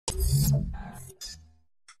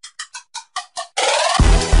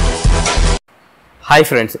Hi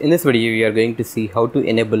friends, in this video we are going to see how to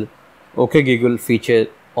enable OK Google feature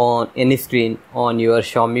on any screen on your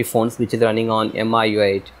Xiaomi phones which is running on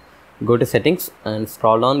MIUI 8. Go to settings and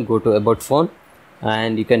scroll down, go to about phone,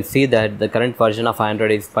 and you can see that the current version of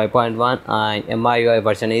Android is 5.1 and MIUI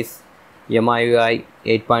version is MIUI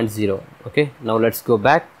 8.0. Okay, now let's go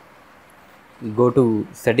back, go to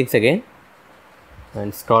settings again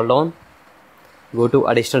and scroll down, go to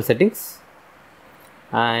additional settings,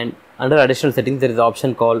 and under additional settings there is an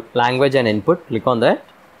option called language and input. Click on that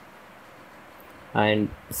and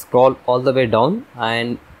scroll all the way down,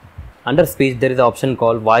 and under speech there is an option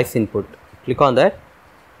called voice input. Click on that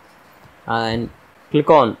and click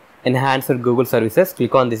on enhanced Google services.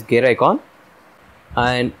 Click on this gear icon,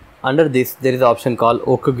 and under this there is an option called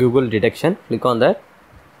OK Google detection. Click on that.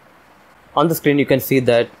 On the screen you can see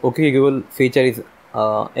that OK Google feature is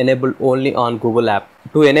enabled only on Google app.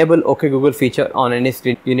 To enable OK Google feature on any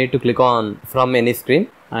screen, you need to click on from any screen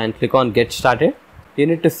and click on get started. You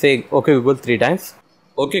need to say OK Google 3 times.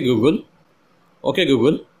 OK Google, OK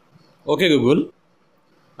Google, OK Google,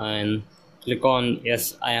 and click on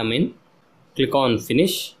yes I am in. Click on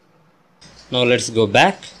finish. Now let's go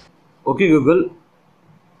back. OK Google,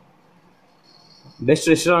 best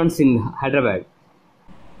restaurants in Hyderabad.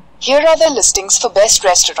 Here are the listings for best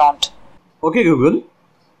restaurant. OK Google,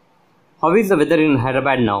 how is the weather in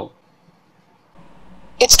Hyderabad now?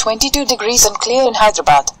 It's 22 degrees and clear in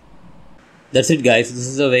Hyderabad. That's it guys, this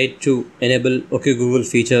is a way to enable OK Google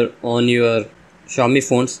feature on your Xiaomi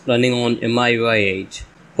phones running on MIUI 8.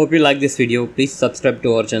 Hope you like this video. Please subscribe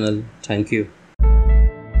to our channel. Thank you.